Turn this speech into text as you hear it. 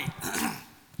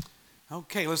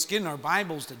Okay, let's get in our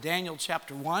Bibles to Daniel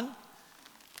chapter 1.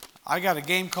 I got a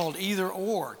game called Either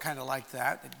Or, kind of like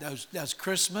that. It does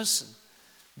Christmas and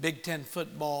Big Ten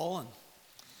football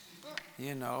and,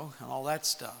 and all that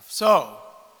stuff. So,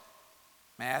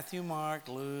 Matthew, Mark,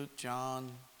 Luke,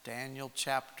 John, Daniel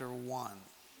chapter 1.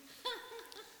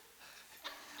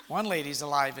 One lady's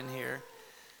alive in here.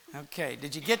 Okay,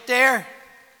 did you get there?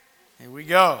 Here we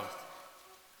go.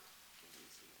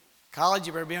 College,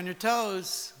 you better be on your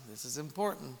toes. This is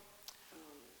important.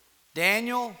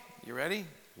 Daniel, you ready?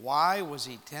 Why was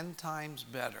he 10 times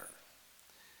better?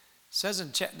 It says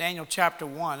in Daniel chapter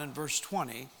 1 and verse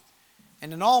 20,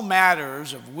 and in all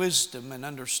matters of wisdom and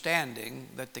understanding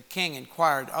that the king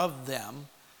inquired of them,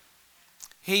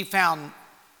 he found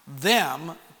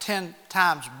them 10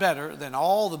 times better than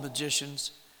all the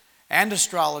magicians and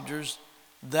astrologers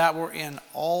that were in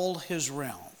all his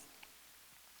realm.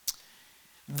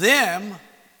 Them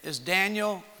is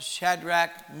Daniel,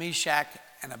 Shadrach, Meshach,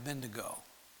 and Abednego.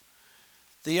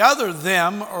 The other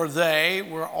them or they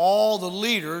were all the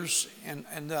leaders in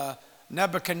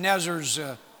Nebuchadnezzar's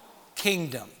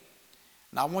kingdom.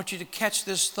 Now I want you to catch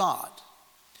this thought.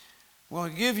 We'll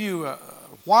give you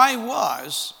why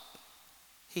was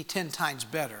he 10 times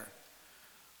better?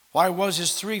 Why was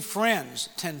his 3 friends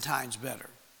 10 times better?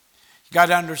 You got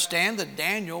to understand that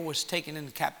Daniel was taken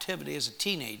into captivity as a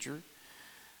teenager.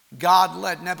 God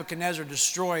let Nebuchadnezzar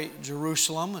destroy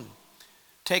Jerusalem and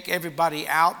take everybody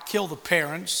out, kill the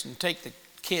parents, and take the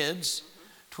kids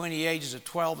between the ages of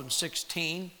 12 and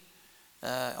 16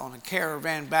 on a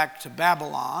caravan back to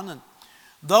Babylon. And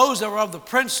those that were of the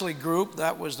princely group,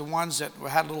 that was the ones that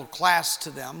had a little class to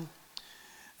them,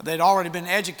 they'd already been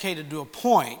educated to a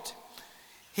point.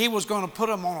 He was going to put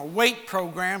them on a weight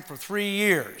program for 3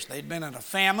 years. They'd been in a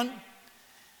famine.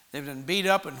 They'd been beat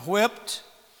up and whipped.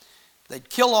 They'd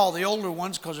kill all the older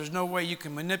ones because there's no way you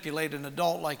can manipulate an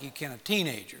adult like you can a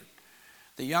teenager.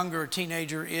 The younger a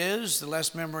teenager is, the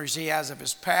less memories he has of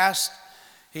his past.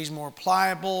 He's more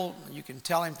pliable. You can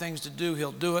tell him things to do,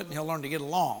 he'll do it, and he'll learn to get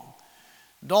along.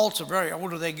 Adults,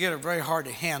 older they get, are very hard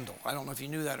to handle. I don't know if you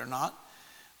knew that or not.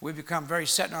 We become very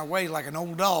set in our ways like an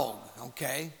old dog,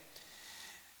 okay?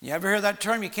 You ever hear that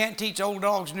term? You can't teach old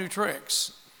dogs new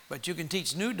tricks, but you can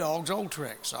teach new dogs old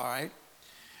tricks, all right?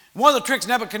 One of the tricks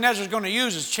Nebuchadnezzar is going to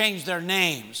use is change their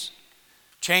names,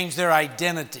 change their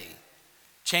identity,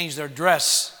 change their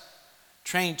dress,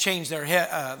 change their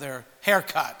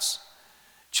haircuts,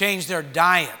 change their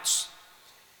diets.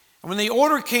 And when the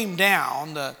order came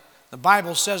down, the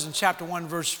Bible says in chapter 1,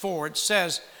 verse 4, it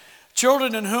says,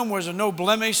 children in whom was no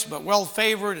blemish, but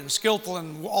well-favored and skillful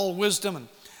in all wisdom and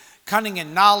cunning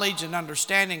in knowledge and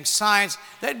understanding science.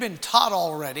 They'd been taught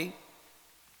already.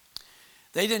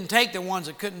 They didn't take the ones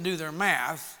that couldn't do their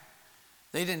math.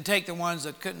 They didn't take the ones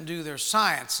that couldn't do their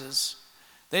sciences.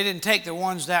 They didn't take the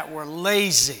ones that were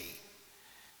lazy.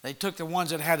 They took the ones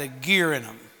that had a gear in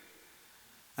them.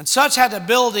 And such had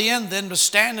ability in them to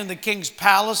stand in the king's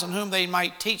palace, in whom they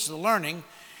might teach the learning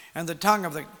and the tongue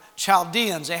of the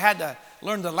Chaldeans. They had to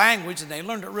learn the language, and they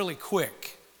learned it really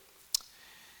quick.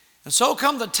 And so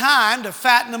come the time to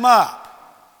fatten them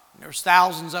up. There's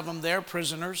thousands of them there,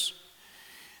 prisoners.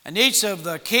 And each of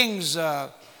the king's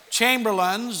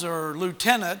chamberlains or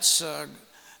lieutenants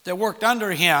that worked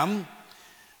under him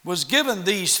was given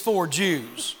these 4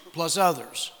 Jews plus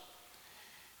others.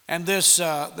 And this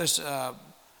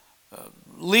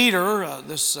leader,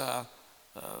 this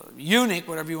eunuch,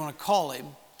 whatever you want to call him,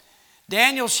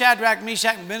 Daniel, Shadrach,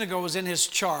 Meshach, and Abednego was in his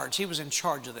charge. He was in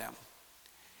charge of them.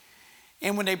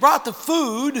 And when they brought the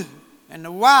food and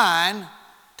the wine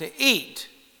to eat,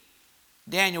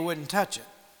 Daniel wouldn't touch it.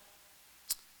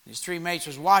 His 3 mates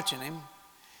was watching him. And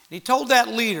he told that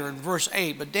leader in verse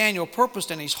 8, but Daniel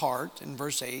purposed in his heart, in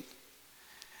verse 8,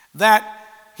 that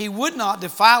he would not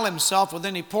defile himself with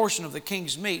any portion of the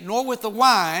king's meat, nor with the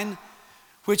wine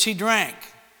which he drank.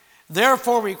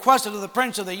 Therefore requested of the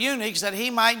prince of the eunuchs that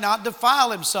he might not defile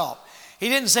himself. He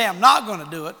didn't say, I'm not going to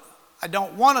do it. I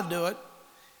don't want to do it.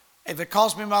 If it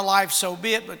costs me my life, so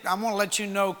be it. But I want to let you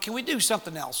know, can we do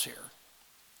something else here?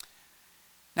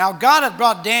 Now God had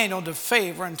brought Daniel to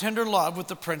favor and tender love with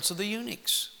the prince of the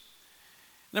eunuchs.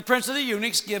 And the prince of the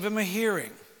eunuchs gave him a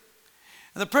hearing.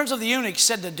 And the prince of the eunuchs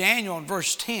said to Daniel in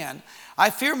verse 10, I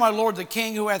fear my lord the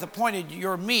king, who hath appointed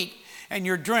your meat and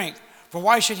your drink. For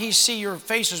why should he see your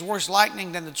faces worse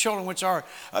lightning than the children which are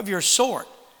of your sort?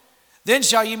 Then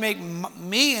shall you make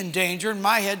me in danger and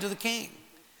my head to the king.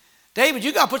 David,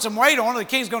 you got to put some weight on, or the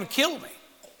king's going to kill me.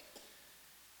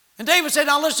 And David said,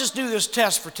 now let's just do this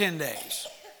test for 10 days.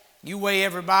 You weigh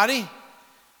everybody,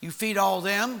 you feed all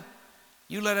them,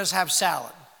 you let us have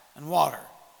salad and water.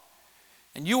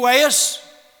 and you weigh us,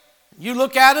 you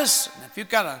look at us, and if you've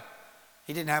got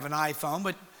he didn't have an iPhone,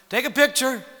 but take a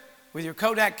picture with your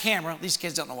Kodak camera. These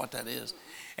kids don't know what that is.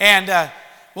 And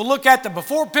we'll look at the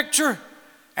before picture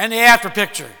and the after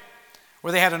picture,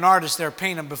 where they had an artist there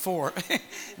paint them before, and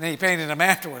then he painted them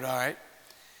afterward, all right?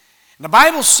 And the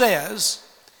Bible says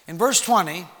in verse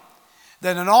 20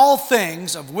 that in all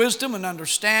things of wisdom and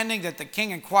understanding that the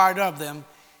king inquired of them,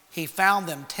 he found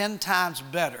them 10 times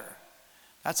better.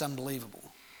 That's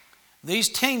unbelievable. These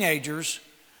teenagers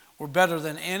were better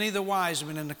than any of the wise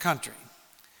men in the country.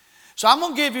 So I'm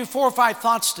going to give you 4 or 5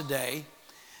 thoughts today.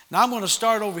 Now I'm going to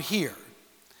start over here.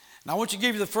 Now I want you to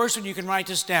give you the first one. You can write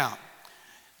this down.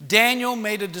 Daniel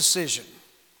made a decision.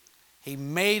 He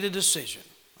made a decision,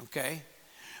 okay?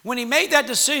 When he made that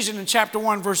decision in chapter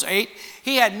 1, verse 8,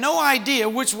 he had no idea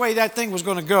which way that thing was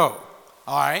going to go,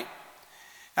 all right?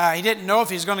 He didn't know if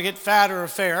he was going to get fatter or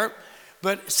fair,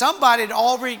 but somebody had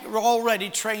already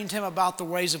trained him about the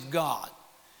ways of God.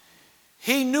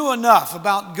 He knew enough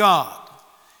about God.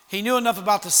 He knew enough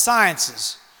about the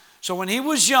sciences. So when he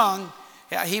was young,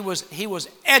 he was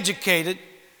educated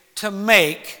to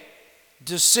make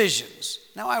decisions.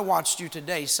 Now I watched you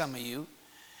today, some of you,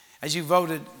 as you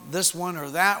voted this one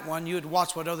or that one, you would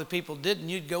watch what other people did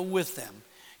and you'd go with them.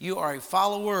 You are a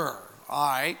follower, all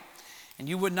right? And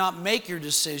you would not make your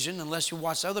decision unless you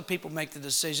watched other people make the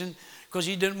decision because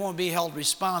you didn't want to be held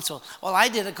responsible. Well, I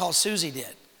did it because Susie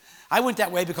did. I went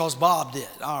that way because Bob did,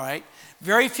 all right?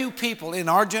 Very few people in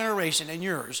our generation and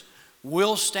yours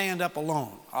will stand up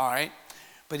alone, all right?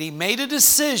 But he made a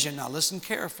decision, now listen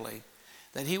carefully,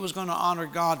 that he was going to honor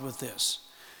God with this.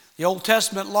 The Old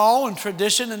Testament law and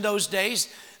tradition in those days,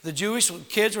 the Jewish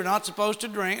kids were not supposed to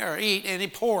drink or eat any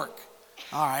pork,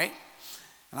 all right?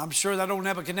 And I'm sure that old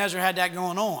Nebuchadnezzar had that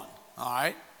going on, all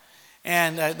right?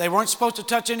 And they weren't supposed to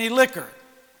touch any liquor,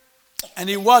 and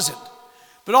he wasn't.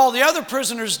 But all the other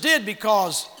prisoners did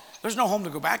because there's no home to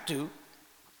go back to.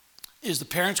 Is the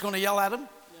parents going to yell at them? No.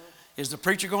 Is the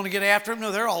preacher going to get after them?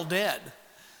 No, they're all dead.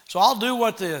 So I'll do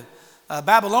what the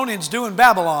Babylonians do in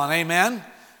Babylon, amen?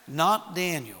 Not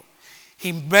Daniel.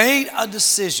 He made a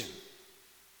decision,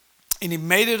 and he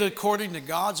made it according to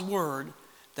God's word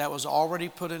that was already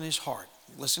put in his heart.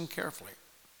 Listen carefully.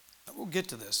 We'll get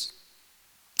to this.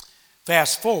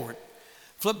 Fast forward.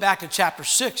 Flip back to chapter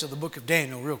 6 of the book of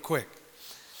Daniel real quick.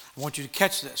 I want you to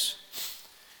catch this.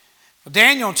 Well,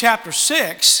 Daniel in chapter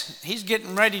 6, he's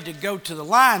getting ready to go to the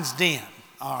lion's den,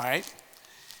 all right?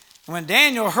 When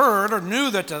Daniel heard or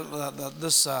knew that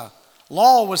this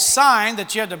law was signed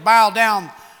that you had to bow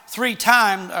down 3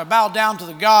 times, bow down to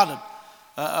the God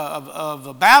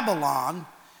of Babylon,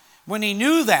 when he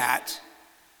knew that,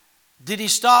 did he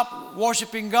stop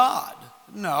worshiping God?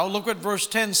 No, look what verse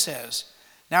 10 says.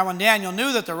 Now when Daniel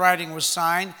knew that the writing was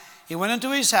signed, he went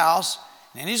into his house,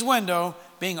 and in his window,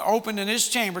 being opened in his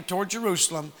chamber toward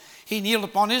Jerusalem, he kneeled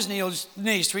upon his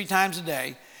knees 3 times a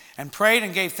day, and prayed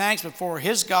and gave thanks before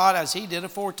his God as he did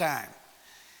aforetime.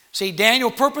 See, Daniel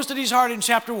purposed in his heart in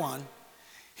chapter 1.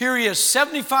 Here he is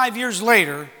 75 years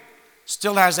later,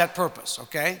 still has that purpose,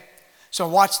 okay? So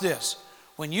watch this.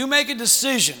 When you make a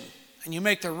decision, and you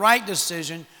make the right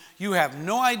decision, you have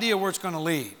no idea where it's going to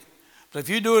lead. But if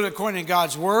you do it according to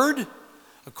God's word,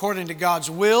 according to God's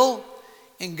will,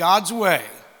 in God's way,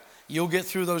 you'll get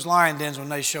through those lion dens when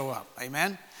they show up.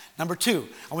 Amen? Number 2,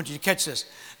 I want you to catch this.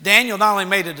 Daniel not only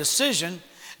made a decision,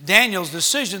 Daniel's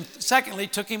decision, secondly,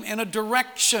 took him in a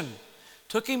direction.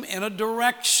 Took him in a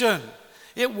direction.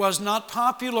 It was not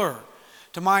popular.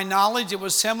 To my knowledge, it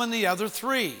was him and the other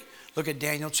 3. Look at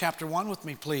Daniel chapter 1 with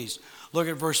me, please. Look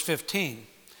at verse 15.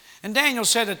 And Daniel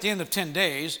said at the end of 10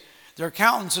 days, their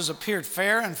countenances appeared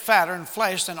fair and fatter in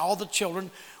flesh than all the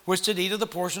children which did eat of the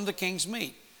portion of the king's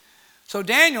meat. So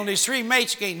Daniel and his 3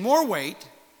 mates gained more weight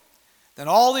than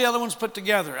all the other ones put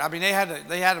together. I mean, they had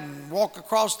them walk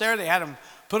across there. They had them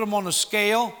put them on a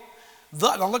scale.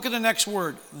 Now look at the next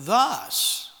word.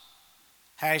 Thus,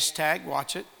 hashtag,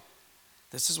 watch it.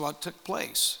 This is what took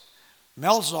place.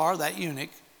 Melzar, that eunuch,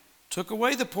 took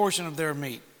away the portion of their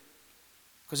meat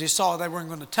because he saw they weren't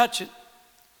going to touch it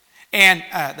and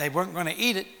they weren't going to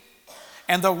eat it.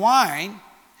 And the wine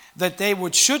that they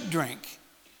should drink,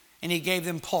 and he gave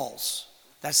them pulse.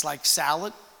 That's like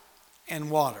salad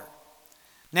and water.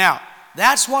 Now,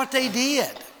 that's what they did.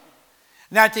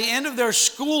 Now, at the end of their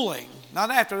schooling,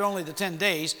 not after only the 10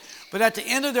 days, but at the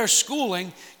end of their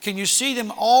schooling, can you see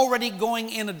them already going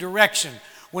in a direction?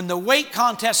 When the weight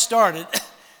contest started,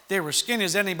 they were skinny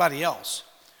as anybody else.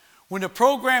 When the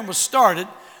program was started,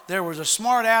 there was as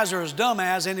smart as or as dumb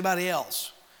as anybody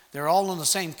else. They're all on the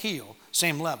same keel,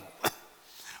 same level.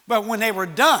 But when they were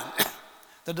done,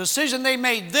 the decision they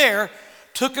made there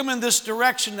took them in this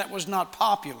direction that was not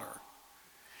popular.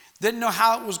 Didn't know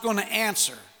how it was going to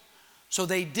answer. So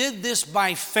they did this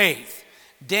by faith.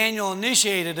 Daniel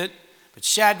initiated it, but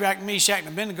Shadrach, Meshach, and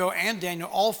Abednego and Daniel,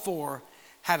 all four,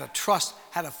 had a trust,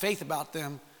 had a faith about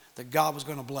them that God was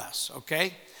going to bless,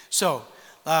 okay? So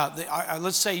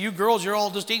let's say you girls, you're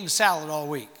all just eating salad all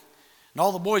week. And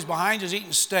all the boys behind you is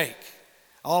eating steak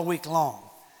all week long,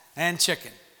 and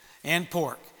chicken, and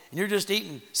pork. And you're just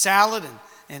eating salad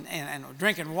and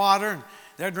drinking water, and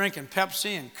they're drinking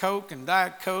Pepsi and Coke and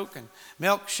Diet Coke and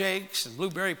milkshakes and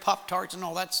blueberry Pop-Tarts and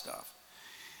all that stuff.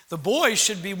 The boys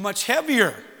should be much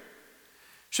heavier,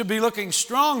 should be looking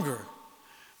stronger.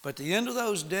 But at the end of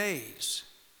those days,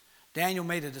 Daniel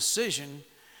made a decision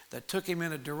that took him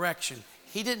in a direction.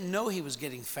 He didn't know he was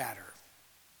getting fatter.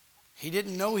 He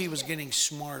didn't know he was getting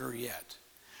smarter yet.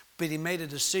 But he made a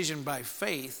decision by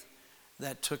faith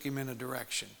that took him in a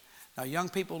direction. Now, young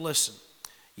people, listen.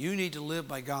 You need to live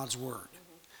by God's word.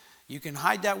 You can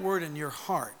hide that word in your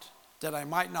heart, that I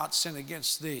might not sin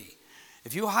against thee.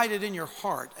 If you hide it in your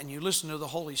heart and you listen to the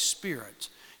Holy Spirit,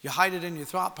 you hide it in your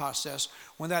thought process,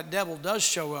 when that devil does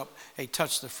show up, hey,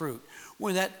 touch the fruit.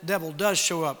 When that devil does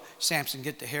show up, Samson,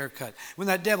 get the haircut. When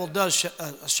that devil does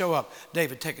show up,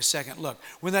 David, take a second look.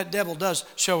 When that devil does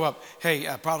show up, hey,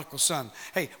 prodigal son.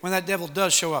 Hey, when that devil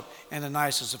does show up,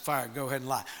 Ananias is a fire, go ahead and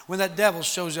lie. When that devil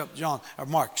shows up, John or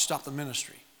Mark, stop the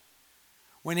ministry.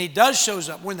 When he does shows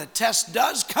up, when the test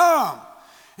does come,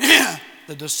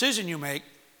 the decision you make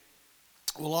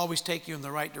will always take you in the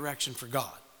right direction for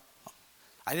God.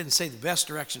 I didn't say the best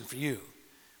direction for you,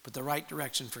 but the right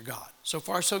direction for God. So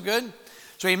far, so good?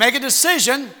 So you make a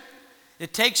decision,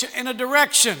 it takes you in a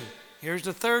direction. Here's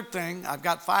the third thing. I've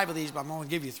got 5 of these, but I'm going to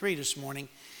give you 3 this morning.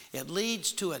 It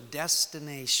leads to a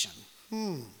destination.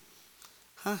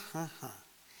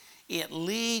 It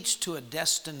leads to a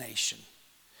destination.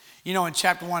 You know, in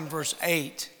chapter 1, verse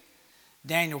 8,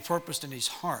 Daniel purposed in his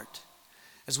heart.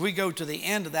 As we go to the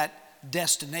end of that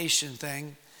destination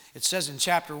thing, it says in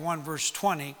chapter 1, verse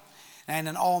 20, and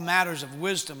in all matters of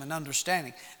wisdom and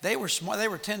understanding. They were smart. They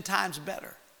were 10 times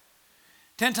better.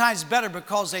 10 times better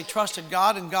because they trusted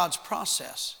God and God's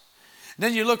process.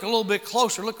 Then you look a little bit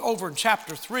closer. Look over in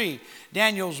chapter 3.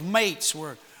 Daniel's mates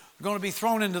were going to be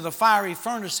thrown into the fiery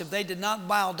furnace if they did not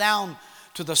bow down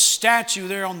to the statue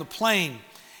there on the plain,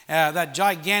 that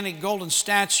gigantic golden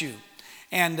statue.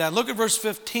 And look at verse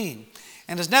 15.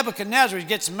 And as Nebuchadnezzar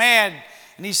gets mad,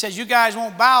 and he says, you guys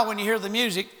won't bow when you hear the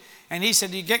music. And he said,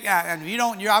 and if you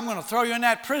don't, I'm going to throw you in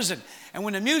that prison. And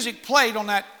when the music played in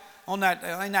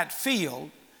that field,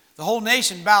 the whole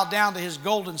nation bowed down to his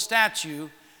golden statue.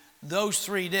 Those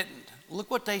 3 didn't.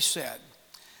 Look what they said.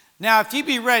 Now, if ye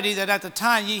be ready, that at the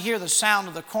time ye hear the sound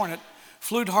of the cornet,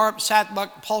 flute, harp,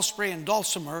 sackbut, psaltery, and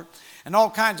dulcimer, and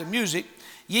all kinds of music,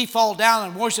 ye fall down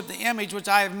and worship the image which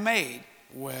I have made.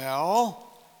 Well,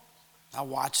 now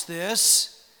watch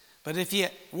this. But if ye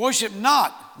worship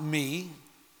not me,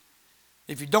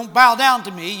 if you don't bow down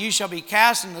to me, you shall be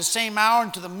cast in the same hour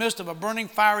into the midst of a burning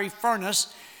fiery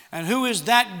furnace. And who is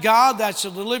that God that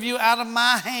shall deliver you out of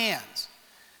my hands?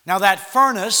 Now that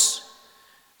furnace,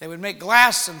 they would make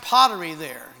glass and pottery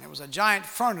there. And it was a giant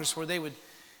furnace where they would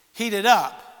heat it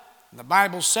up. And the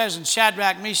Bible says in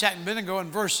Shadrach, Meshach, and Abednego in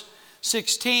verse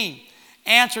 16,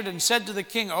 answered and said to the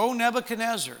king, O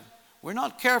Nebuchadnezzar, we're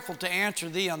not careful to answer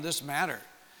thee on this matter.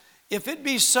 If it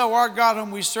be so, our God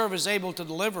whom we serve is able to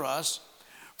deliver us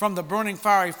from the burning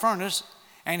fiery furnace,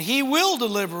 and he will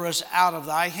deliver us out of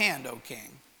thy hand, O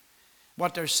king.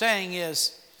 What they're saying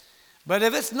is, but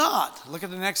if it's not, look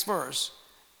at the next verse,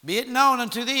 be it known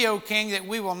unto thee, O king, that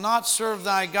we will not serve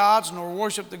thy gods, nor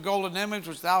worship the golden image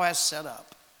which thou hast set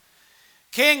up.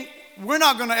 King, we're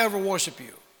not going to ever worship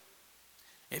you.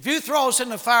 If you throw us in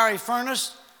the fiery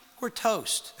furnace, we're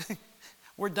toast.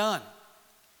 We're done.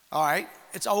 All right,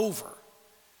 it's over.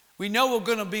 We know we're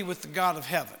going to be with the God of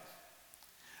heaven.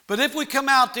 But if we come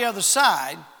out the other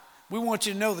side, we want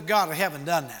you to know the God of heaven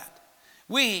done that.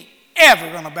 We ain't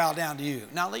ever going to bow down to you.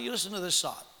 Now, let you listen to this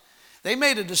thought. They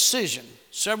made a decision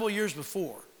several years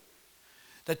before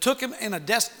that took him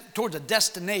towards a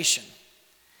destination.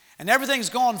 And everything's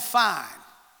gone fine.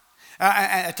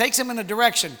 It takes them in a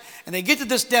direction. And they get to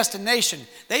this destination.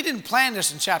 They didn't plan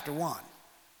this in chapter 1.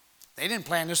 They didn't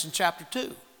plan this in chapter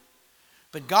 2.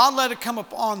 But God let it come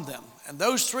upon them. And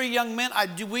those 3 young men,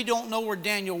 we don't know where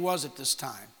Daniel was at this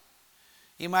time.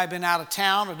 He might have been out of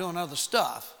town or doing other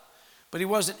stuff. But he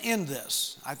wasn't in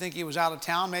this. I think he was out of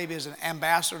town, maybe as an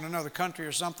ambassador in another country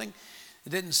or something. It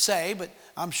didn't say, but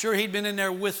I'm sure he'd been in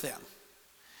there with them.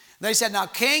 They said, now,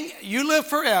 king, you live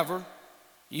forever.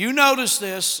 You notice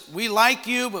this. We like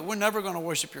you, but we're never going to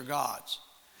worship your gods.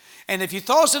 And if you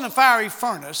throw us in a fiery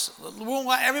furnace, we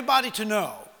want everybody to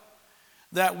know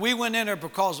that we went in there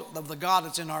because of the God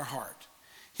that's in our heart.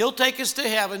 He'll take us to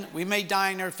heaven. We may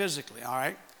die in there physically, all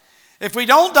right? If we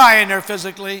don't die in there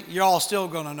physically, you're all still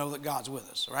going to know that God's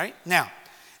with us, right? Now,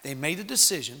 they made a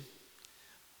decision,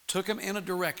 took them in a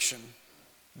direction.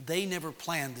 They never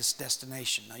planned this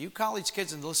destination. Now, you college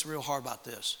kids, and listen real hard about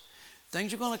this.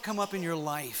 Things are going to come up in your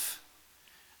life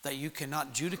that you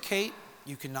cannot adjudicate,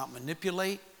 you cannot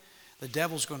manipulate. The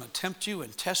devil's going to tempt you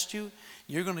and test you.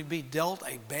 You're going to be dealt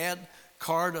a bad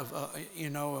card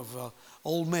of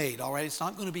old maid, all right? It's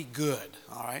not going to be good,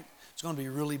 all right? It's going to be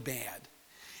really bad.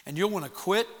 And you'll want to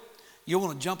quit. You'll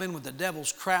want to jump in with the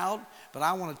devil's crowd. But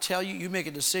I want to tell you, you make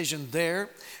a decision there,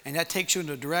 and that takes you in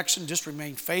a direction. Just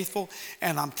remain faithful.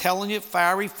 And I'm telling you,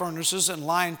 fiery furnaces and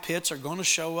lion pits are going to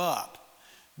show up.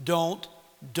 Don't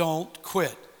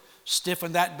quit.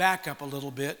 Stiffen that back up a little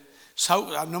bit.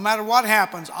 So no matter what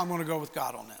happens, I'm going to go with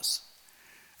God on this.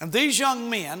 And these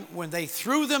young men, when they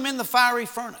threw them in the fiery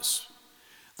furnace,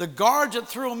 the guards that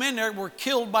threw them in there were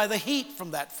killed by the heat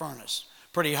from that furnace.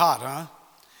 Pretty hot, huh?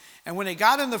 And when they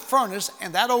got in the furnace,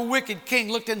 and that old wicked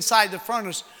king looked inside the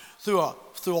furnace through a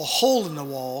hole in the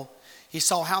wall, he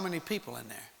saw how many people in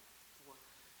there.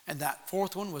 And that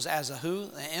fourth one was as a who?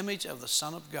 The image of the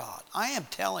Son of God. I am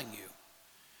telling you,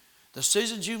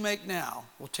 decisions you make now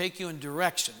will take you in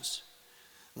directions.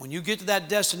 When you get to that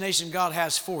destination God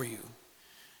has for you,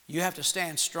 you have to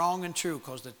stand strong and true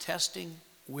because the testing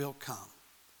will come.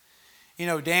 You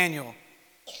know, Daniel,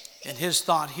 and his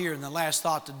thought here, and the last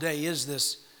thought today is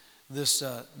this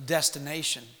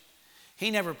destination.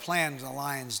 He never planned the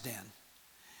lion's den.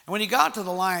 And when he got to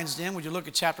the lion's den, would you look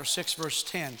at chapter 6, verse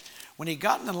 10? When he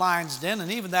got in the lion's den, and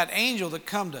even that angel that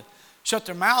come to shut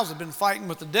their mouths had been fighting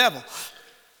with the devil.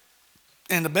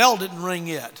 And the bell didn't ring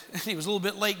yet. He was a little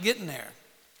bit late getting there.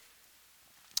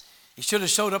 He should have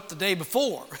showed up the day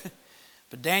before.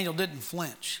 But Daniel didn't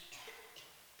flinch.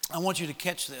 I want you to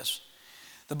catch this.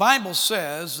 The Bible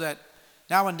says that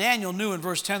now when Daniel knew in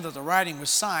verse 10 that the writing was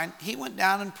signed, he went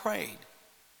down and prayed.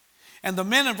 And the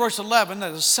men in verse 11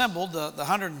 that assembled, the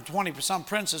 120 some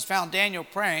princes, found Daniel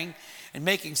praying and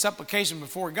making supplication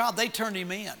before God. They turned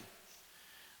him in.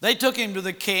 They took him to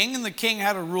the king, and the king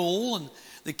had a rule, and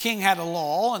the king had a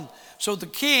law. And so the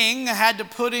king had to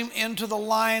put him into the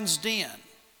lion's den.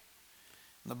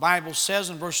 And the Bible says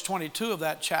in verse 22 of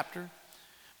that chapter,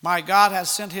 my God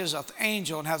has sent his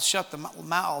angel and hath shut the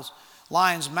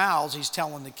lions' mouths, he's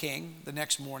telling the king the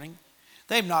next morning.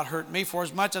 They've not hurt me, for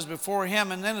as much as before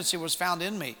him an innocency was found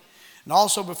in me. And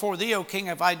also before thee, O king,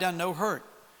 have I done no hurt.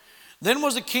 Then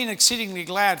was the king exceedingly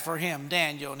glad for him,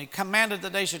 Daniel, and he commanded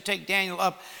that they should take Daniel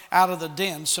up out of the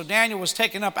den. So Daniel was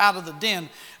taken up out of the den,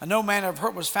 and no manner of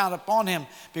hurt was found upon him,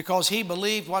 because he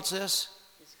believed, what's this?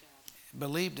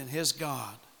 Believed in his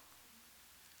God.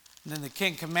 And then the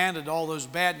king commanded all those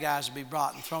bad guys to be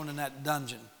brought and thrown in that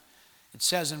dungeon. It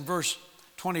says in verse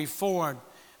 24,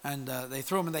 and they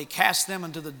threw them and they cast them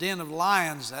into the den of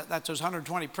lions. That's those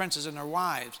 120 princes and their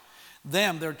wives.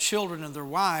 Them, their children, and their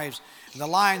wives. And the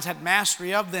lions had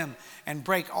mastery of them and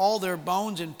brake all their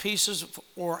bones in pieces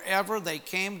or ever they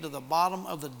came to the bottom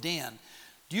of the den.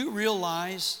 Do you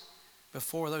realize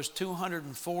before those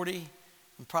 240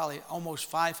 and probably almost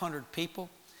 500 people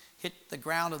hit the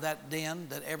ground of that den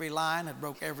that every lion had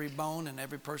broke every bone in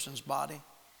every person's body?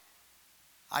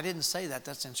 I didn't say that.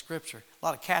 That's in Scripture. A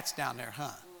lot of cats down there, huh?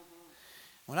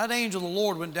 When that angel of the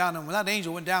Lord went down, and when that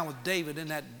angel went down with David in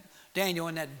that, Daniel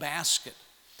in that basket,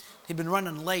 he'd been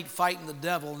running late fighting the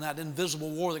devil in that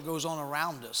invisible war that goes on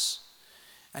around us.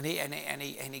 And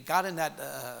he got in that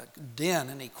den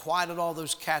and he quieted all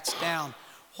those cats down.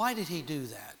 Why did he do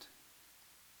that?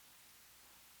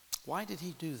 Why did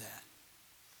he do that?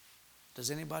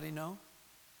 Does anybody know?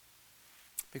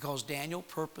 Because Daniel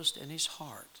purposed in his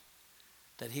heart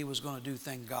that he was going to do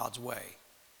things God's way.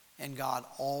 And God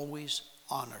always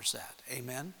honors that.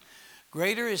 Amen?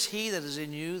 Greater is he that is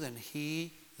in you than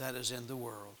he that is in the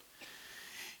world.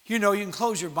 You know, you can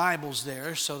close your Bibles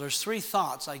there. So there's 3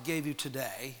 thoughts I gave you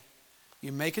today.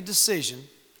 You make a decision,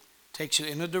 takes you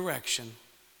in a direction,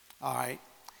 all right,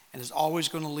 and it's always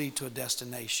going to lead to a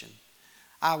destination.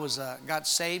 I got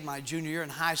saved my junior year in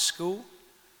high school.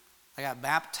 I got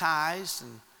baptized,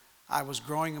 and I was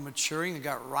growing and maturing and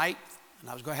got right, and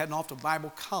I was heading off to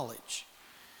Bible college.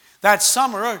 That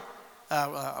summer,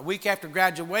 a week after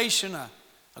graduation, a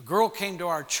girl came to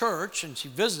our church, and she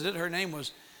visited. Her name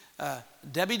was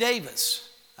Debbie Davis.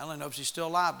 I don't know if she's still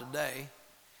alive today.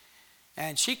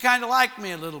 And she kind of liked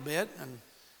me a little bit, and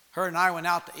her and I went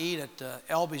out to eat at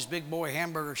Elby's Big Boy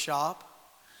Hamburger Shop.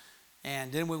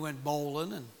 And then we went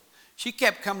bowling, and She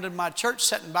kept coming to my church,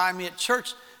 sitting by me at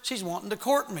church. She's wanting to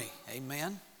court me.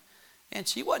 Amen. And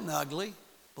she wasn't ugly,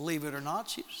 believe it or not.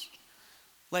 She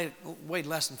weighed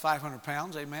less than 500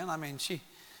 pounds. Amen. I mean, she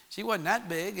wasn't that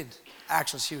big. And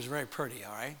actually, she was very pretty,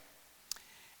 all right.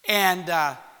 And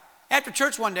after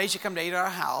church one day, she come to eat at our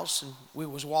house, and we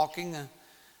was walking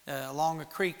along a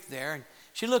creek there. And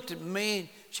she looked at me, and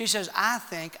she says, "I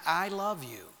think I love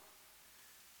you."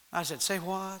 I said, "Say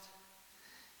what?"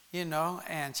 You know,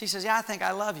 and she says, "Yeah, I think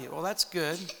I love you." Well, that's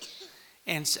good.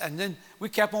 And then we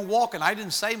kept on walking. I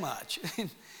didn't say much.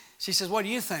 She says, "What do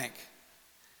you think?"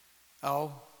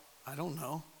 "Oh, I don't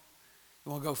know.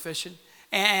 You want to go fishing?"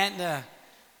 And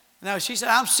no, she said,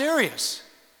 "I'm serious.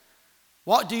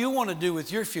 What do you want to do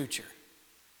with your future?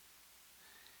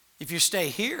 If you stay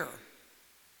here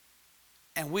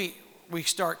and we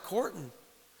start courting,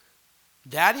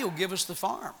 Daddy will give us the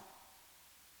farm.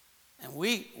 And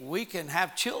we can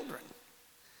have children.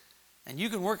 And you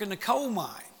can work in the coal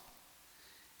mine.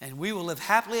 And we will live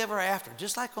happily ever after,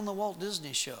 just like on the Walt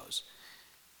Disney shows."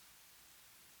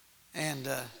 And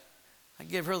I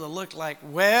give her the look like,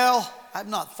 well, I've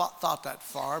not thought that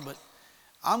far, but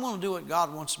I'm going to do what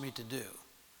God wants me to do.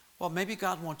 Well, maybe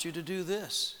God wants you to do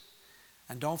this.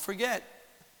 And don't forget,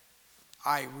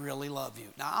 I really love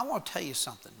you. Now, I want to tell you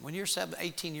something. When you're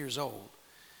 18 years old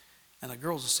and a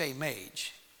girl's the same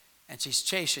age and she's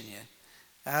chasing you,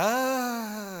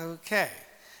 okay.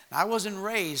 Now, I wasn't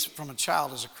raised from a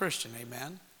child as a Christian,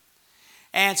 amen?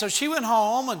 And so she went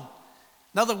home, and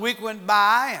another week went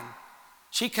by, and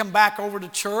she come back over to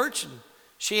church, and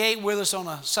she ate with us on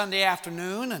a Sunday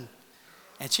afternoon,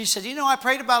 and she said, "You know, I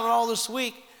prayed about it all this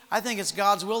week. I think it's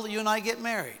God's will that you and I get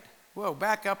married." Whoa,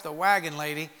 back up the wagon,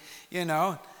 lady, you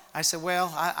know. I said,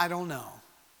 "Well, I don't know.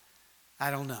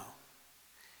 I don't know."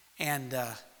 And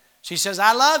she says,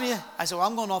 "I love you." I said, "Well,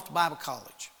 I'm going off to Bible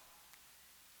college.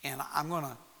 And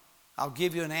I'll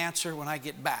give you an answer when I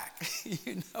get back."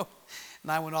 You know.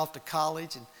 And I went off to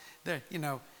college, and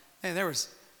there was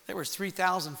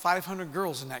 3,500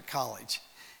 girls in that college,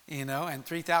 you know, and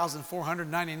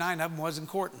 3,499 of them wasn't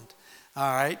courting.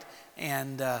 All right.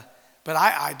 And but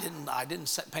I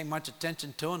didn't pay much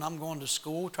attention to it. I'm going to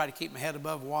school, try to keep my head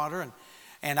above water,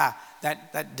 and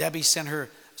that Debbie sent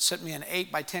me an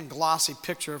 8x10 glossy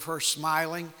picture of her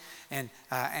smiling, and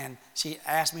she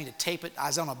asked me to tape it. I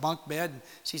was on a bunk bed, and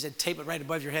she said, "Tape it right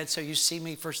above your head so you see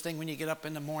me first thing when you get up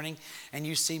in the morning, and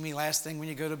you see me last thing when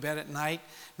you go to bed at night."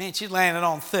 Man, she's laying it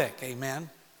on thick,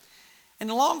 amen. And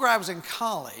the longer I was in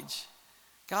college,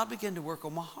 God began to work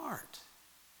on my heart.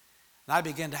 And I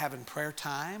began to have in prayer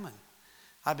time, and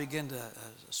I began to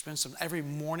spend every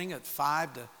morning at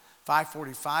 5 to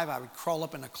 5:45, I would crawl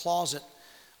up in a closet,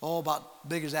 about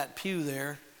big as that pew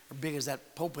there, or big as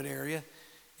that pulpit area,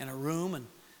 in a room,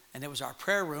 and it was our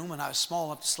prayer room, and I was small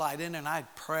enough to slide in there, and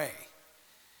I'd pray.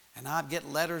 And I'd get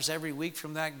letters every week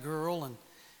from that girl,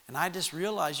 and I just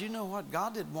realized, you know what,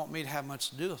 God didn't want me to have much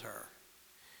to do with her.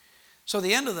 So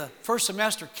the end of the first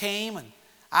semester came, and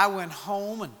I went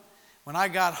home, and when I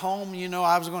got home, you know,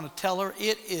 I was going to tell her,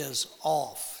 it is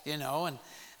off, you know, and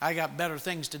I got better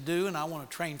things to do, and I want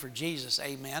to train for Jesus,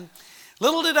 amen.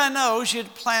 Little did I know she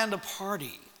had planned a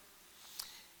party.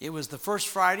 It was the first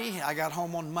Friday. I got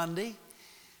home on Monday.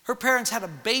 Her parents had a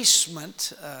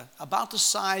basement about the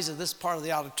size of this part of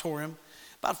the auditorium,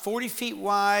 about 40 feet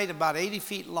wide, about 80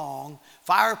 feet long,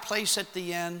 fireplace at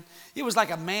the end. It was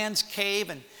like a man's cave,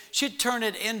 and she'd turned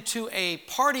it into a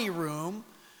party room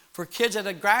for kids that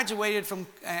had graduated from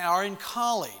and are in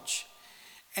college.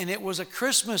 And it was a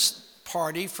Christmas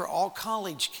party for all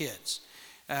college kids,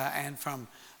 and from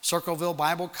Circleville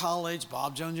Bible College,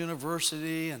 Bob Jones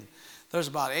University, and there's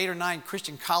about 8 or 9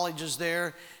 Christian colleges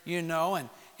there, you know,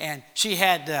 and she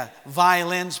had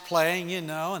violins playing, you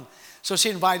know, and so she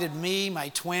invited me, my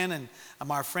twin, and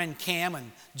my friend Cam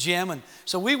and Jim, and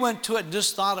so we went to it and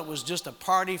just thought it was just a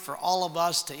party for all of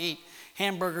us to eat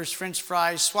hamburgers, French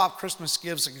fries, swap Christmas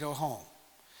gifts, and go home.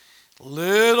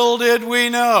 Little did we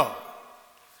know,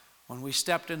 when we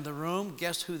stepped in the room,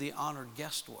 guess who the honored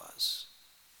guest was?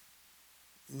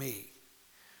 Me.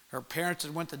 Her parents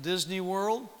had went to Disney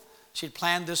World. She'd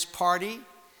planned this party.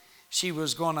 She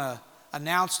was going to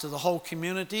announce to the whole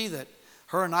community that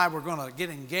her and I were going to get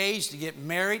engaged, to get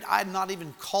married. I had not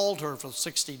even called her for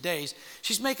 60 days.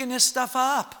 She's making this stuff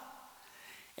up.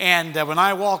 And when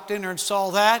I walked in there and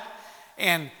saw that,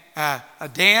 and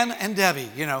Dan and Debbie,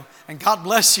 you know, and God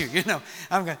bless you, you know,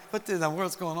 I'm going, what the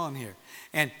world's going on here?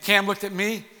 And Cam looked at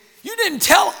me. "You didn't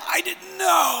tell, I didn't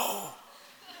know."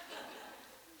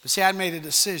 But see, I'd made a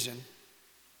decision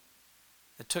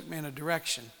that took me in a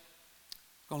direction,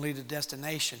 going to lead to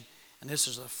destination. And this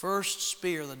is the first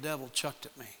spear the devil chucked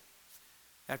at me.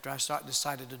 after I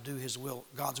decided to do His will,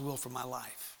 God's will for my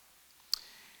life.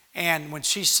 And when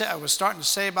she said, I was starting to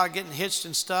say about getting hitched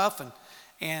and stuff,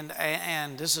 and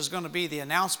this is going to be the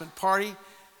announcement party,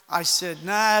 I said,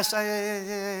 nah,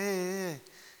 and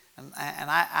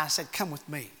I said, come with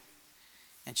me.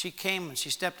 And she came and she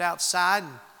stepped outside,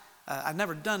 and I've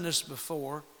never done this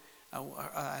before,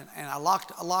 and I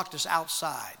locked us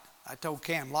outside. I told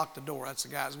Cam, lock the door. That's the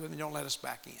guys with me. Don't let us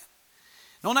back in.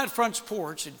 And on that front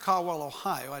porch in Caldwell,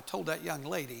 Ohio, I told that young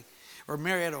lady, or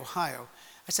Marietta, Ohio,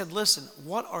 I said, listen,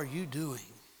 what are you doing?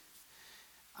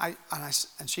 And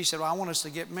she said, well, I want us to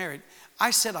get married.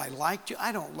 I said, I liked you.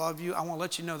 I don't love you. I want to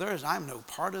let you know I'm no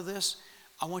part of this.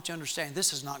 I want you to understand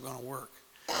this is not going to work.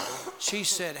 She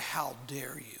said, how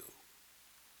dare you?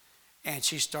 And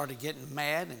she started getting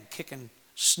mad and kicking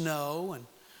snow and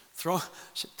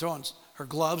throwing her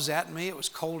gloves at me. It was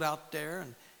cold out there.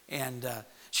 And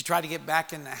she tried to get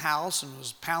back in the house and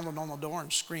was pounding on the door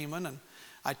and screaming. And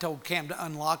I told Cam to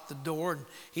unlock the door, and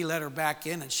he let her back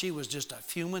in, and she was just a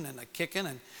fuming and a kicking.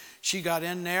 And she got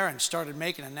in there and started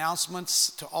making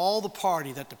announcements to all the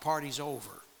party that the party's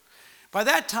over. By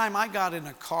that time, I got in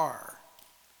a car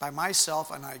by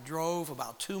myself, and I drove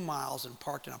about 2 miles and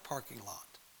parked in a parking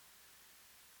lot.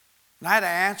 And I had to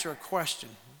answer a question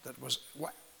that was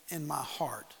in my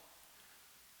heart.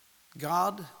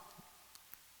 God,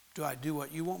 do I do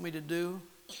what you want me to do,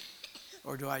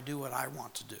 or do I do what I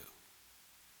want to do?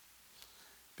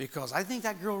 Because I think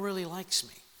that girl really likes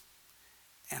me,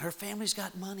 and her family's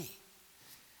got money,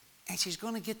 and she's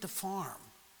going to get the farm.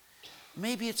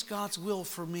 Maybe it's God's will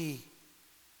for me.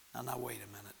 Now, wait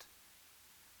a minute.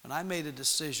 When I made a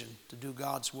decision to do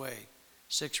God's way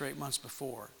 6 or 8 months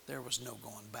before, there was no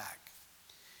going back.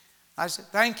 I said,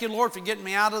 thank you, Lord, for getting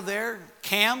me out of there.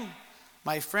 Cam,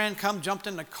 my friend, jumped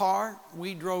in the car.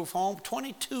 We drove home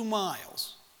 22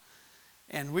 miles,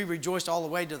 and we rejoiced all the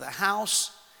way to the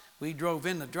house. We drove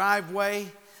in the driveway.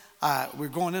 We were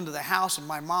going into the house, and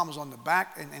my mom was on the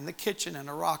back in the kitchen in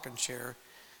a rocking chair.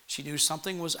 She knew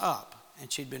something was up,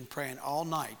 and she'd been praying all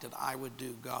night that I would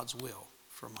do God's will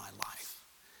for my life.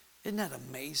 Isn't that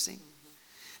amazing?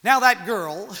 Now that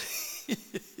girl,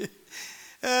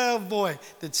 oh boy,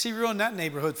 did she ruin that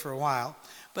neighborhood for a while.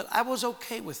 But I was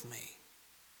okay with me.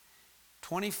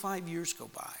 25 years go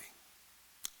by,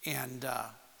 and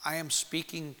I am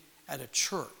speaking at a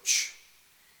church.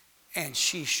 And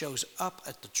she shows up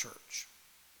at the church.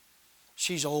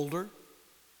 She's older,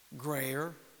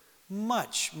 grayer,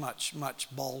 much, much, much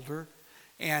balder.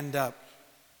 And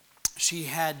she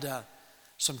had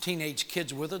some teenage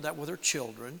kids with her that were her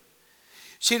children.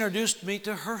 She introduced me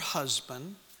to her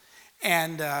husband.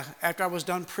 And after I was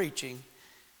done preaching,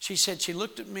 she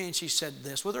looked at me and she said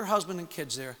this, with her husband and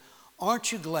kids there,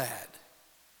 aren't you glad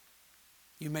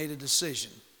you made a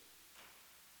decision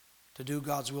to do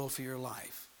God's will for your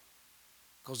life?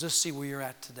 Because just see where you're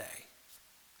at today.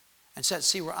 And said,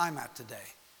 see where I'm at today.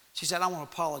 She said, I want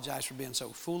to apologize for being so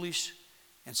foolish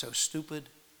and so stupid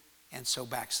and so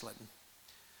backslidden.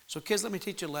 So kids, let me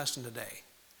teach you a lesson today.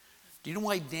 Do you know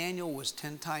why Daniel was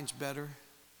 10 times better?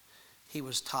 He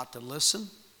was taught to listen,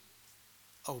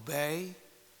 obey,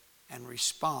 and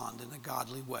respond in a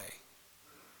godly way.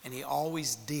 And he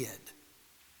always did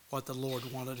what the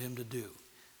Lord wanted him to do.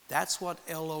 That's what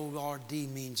L-O-R-D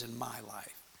means in my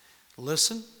life.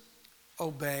 Listen,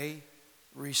 obey,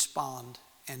 respond,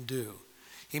 and do.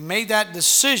 He made that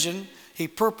decision. He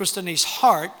purposed in his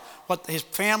heart what his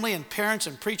family and parents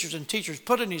and preachers and teachers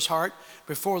put in his heart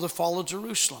before the fall of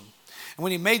Jerusalem. And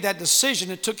when he made that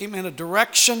decision, it took him in a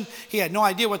direction. He had no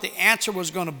idea what the answer was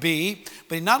going to be,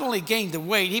 but he not only gained the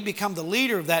weight, he became the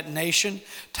leader of that nation.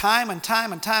 Time and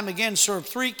time and time again served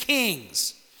 3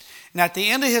 kings. And at the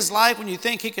end of his life, when you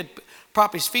think he could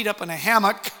prop his feet up in a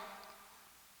hammock,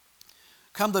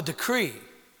 come the decree,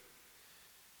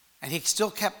 and he still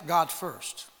kept God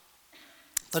first.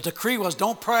 The decree was,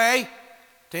 don't pray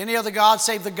to any other god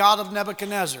save the God of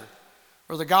Nebuchadnezzar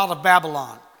or the God of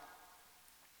Babylon.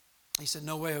 He said,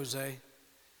 no way, Jose.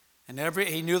 And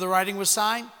he knew the writing was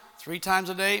signed. 3 times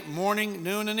a day, morning,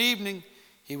 noon, and evening,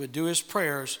 he would do his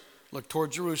prayers, look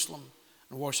toward Jerusalem,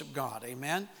 and worship God.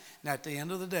 Amen? And at the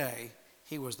end of the day,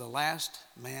 he was the last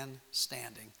man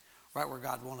standing, right where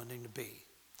God wanted him to be.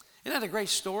 Isn't that a great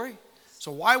story?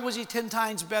 So why was he 10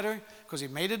 times better? Because he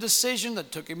made a decision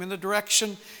that took him in a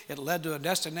direction. It led to a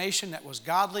destination that was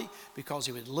godly because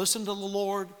he would listen to the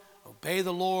Lord, obey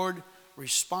the Lord,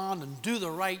 respond and do the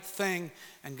right thing,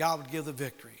 and God would give the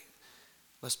victory.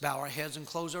 Let's bow our heads and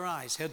close our eyes.